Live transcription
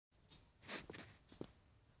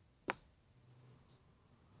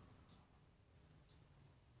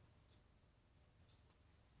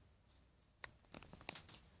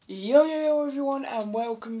Yo everyone, and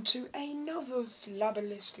welcome to another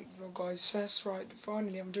flabberlistic vlog, guys. So that's right,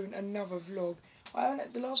 finally I'm doing another vlog.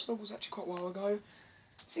 The last vlog was actually quite a while ago.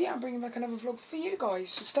 So yeah, I'm bringing back another vlog for you guys.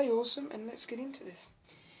 So stay awesome and let's get into this.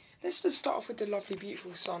 Let's just start off with the lovely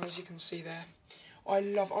beautiful sun, as you can see there. I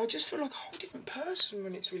just feel like a whole different person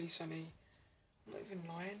when it's really sunny. I'm not even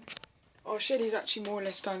lying. Our shed is actually more or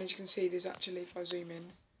less done. As you can see, there's actually, if I zoom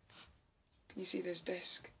in, can you see there's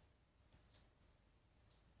desk?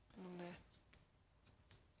 On there.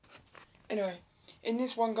 Anyway, in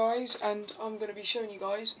this one, guys, and I'm going to be showing you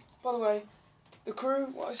guys, by the way, the crew,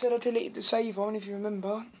 what I said I deleted the save on, if you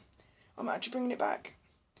remember, I'm actually bringing it back.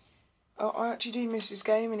 I actually do miss this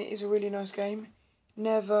game, and it is a really nice game.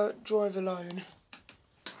 Never Drive Alone.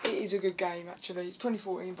 It is a good game, actually. It's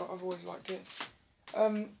 2014, but I've always liked it.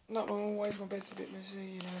 Not always, my bed's a bit messy,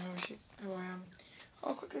 you know how I am.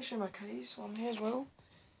 I'll quickly show my case on here as well.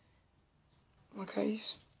 My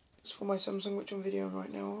case. It's for my Samsung, which I'm videoing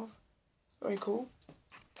right now of. Very cool.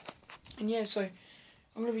 And yeah, so I'm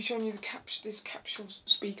going to be showing you this capsule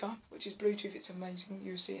speaker, which is Bluetooth. It's amazing.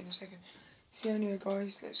 You'll see it in a second. So anyway,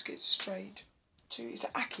 guys, let's get straight to it's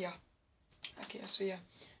an akai. So yeah,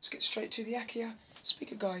 let's get straight to the akai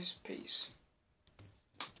speaker, guys. Peace.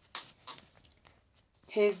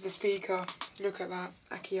 Here's the speaker. Look at that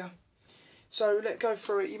akai. So let's go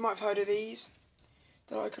through it. You might have heard of these.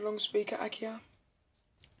 They're like a long speaker akai.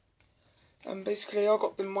 Basically, I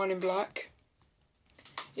got mine in black.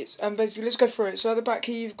 It's basically, let's go through it. So at the back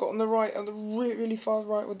here, you've got on the right, on the really far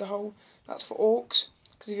right with the hole, that's for aux.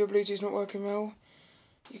 Because if your Bluetooth's not working well,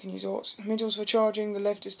 you can use aux. The middle's for charging. The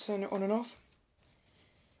left is to turn it on and off.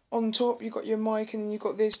 On top, you've got your mic, and then you've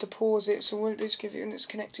got this to pause it. So when it's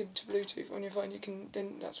connected to Bluetooth on your phone,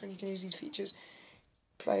 that's when you can use these features.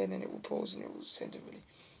 Play, and then it will pause, and it will send it really.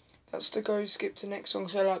 That's to skip to next song.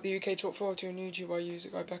 So like the UK Top 40 on YouTube, I use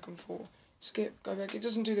it, go back and forth. Skip, go back. It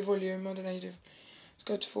doesn't do the volume, I don't know. Let's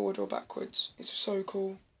go to forward or backwards. It's so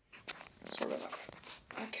cool. Sorry about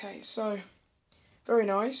that. Okay, so very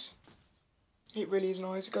nice. It really is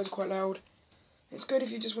nice. It goes quite loud. It's good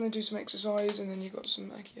if you just want to do some exercise, and then you've got some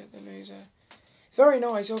akai at the nose there. Very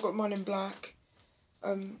nice. I've got mine in black.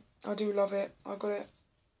 I do love it. I got it.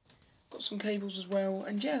 Got some cables as well,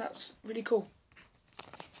 and yeah, that's really cool.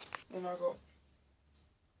 Then I got.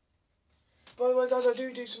 By the way, guys,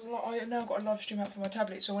 I have now got a live stream out for my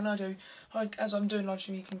tablet, so when as I'm doing live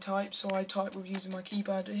stream, you can type. So I type with using my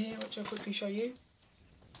keypad here, which I'll quickly show you.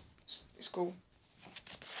 It's cool.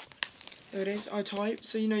 There it is. I type,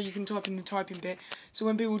 so you can type in the typing bit. So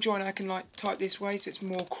when people join, I can like type this way, so it's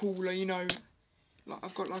more cooler. Like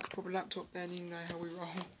I've got like a proper laptop there, and you know how we roll.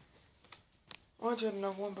 I actually had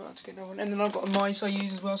another one, but I had to get another one. And then I've got a mice I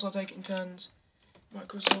use as well, so I take it in turns.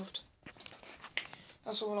 Microsoft.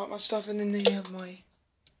 That's all like my stuff, and then you have my.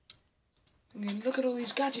 Look at all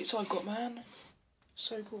these gadgets I've got, man.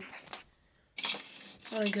 So cool.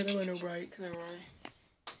 I don't get a window break, don't worry.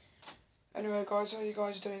 Anyway, guys, how are you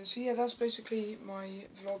guys doing? So yeah, that's basically my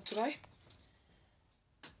vlog today.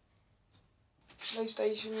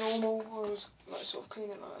 PlayStation normal. I was like sort of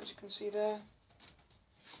cleaning it, like, as you can see there.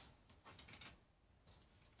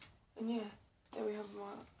 And yeah, there we have my.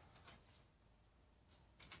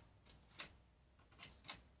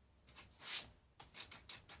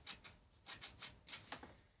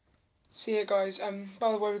 So yeah, guys,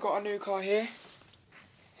 by the way, we've got a new car here.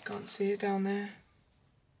 You can't see it down there.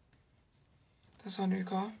 That's our new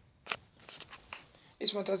car.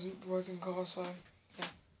 It's my dad's working car, so yeah.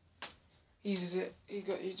 He uses it. He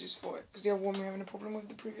just bought it because the other one we were having a problem with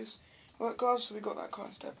the previous work car, so we got that car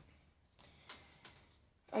instead.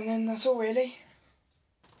 And then that's all really.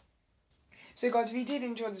 So guys, if you did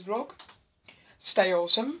enjoy this vlog, stay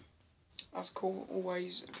awesome. That's cool.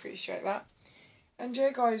 Always appreciate that. And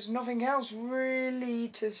yeah, guys, nothing else really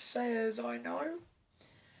to say as I know.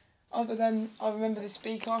 Other than, I remember this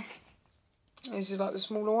speaker. This is like the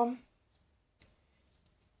smaller one.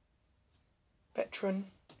 Veteran.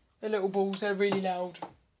 The little balls, they're really loud.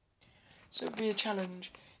 So it'll be a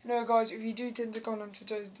challenge. Guys, if you do tend to go on to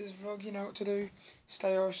do this vlog, you know what to do.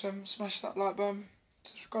 Stay awesome. Smash that like button.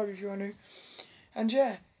 Subscribe if you are new. And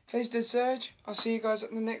yeah, face the surge. I'll see you guys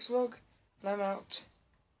at the next vlog. And I'm out.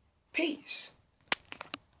 Peace.